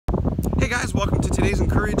guys, welcome to today's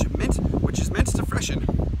EncourageMint, which is meant to freshen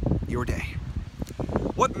your day.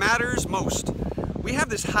 What matters most? We have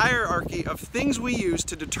this hierarchy of things we use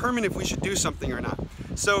to determine if we should do something or not.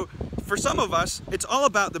 So for some of us, it's all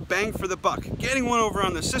about the bang for the buck, getting one over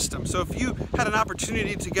on the system. So if you had an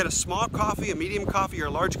opportunity to get a small coffee, a medium coffee, or a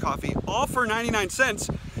large coffee, all for 99 cents,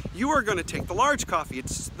 you are going to take the large coffee.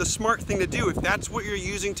 It's the smart thing to do if that's what you're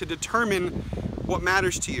using to determine what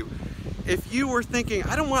matters to you. If you were thinking,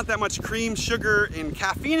 I don't want that much cream, sugar, and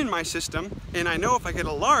caffeine in my system, and I know if I get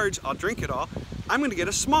a large, I'll drink it all, I'm going to get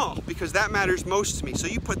a small because that matters most to me. So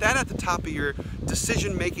you put that at the top of your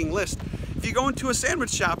decision-making list. If you go into a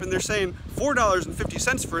sandwich shop and they're saying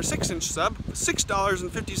 $4.50 for a 6-inch sub,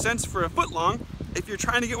 $6.50 for a foot-long, if you're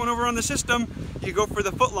trying to get one over on the system, you go for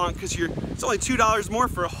the foot-long because it's only $2 more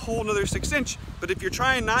for a whole nother 6-inch. But if you're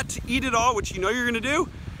trying not to eat it all, which you know you're going to do,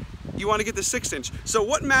 you want to get the 6-inch. So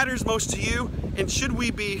what matters most to you, and should we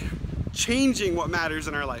be changing what matters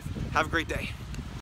in our life? Have a great day.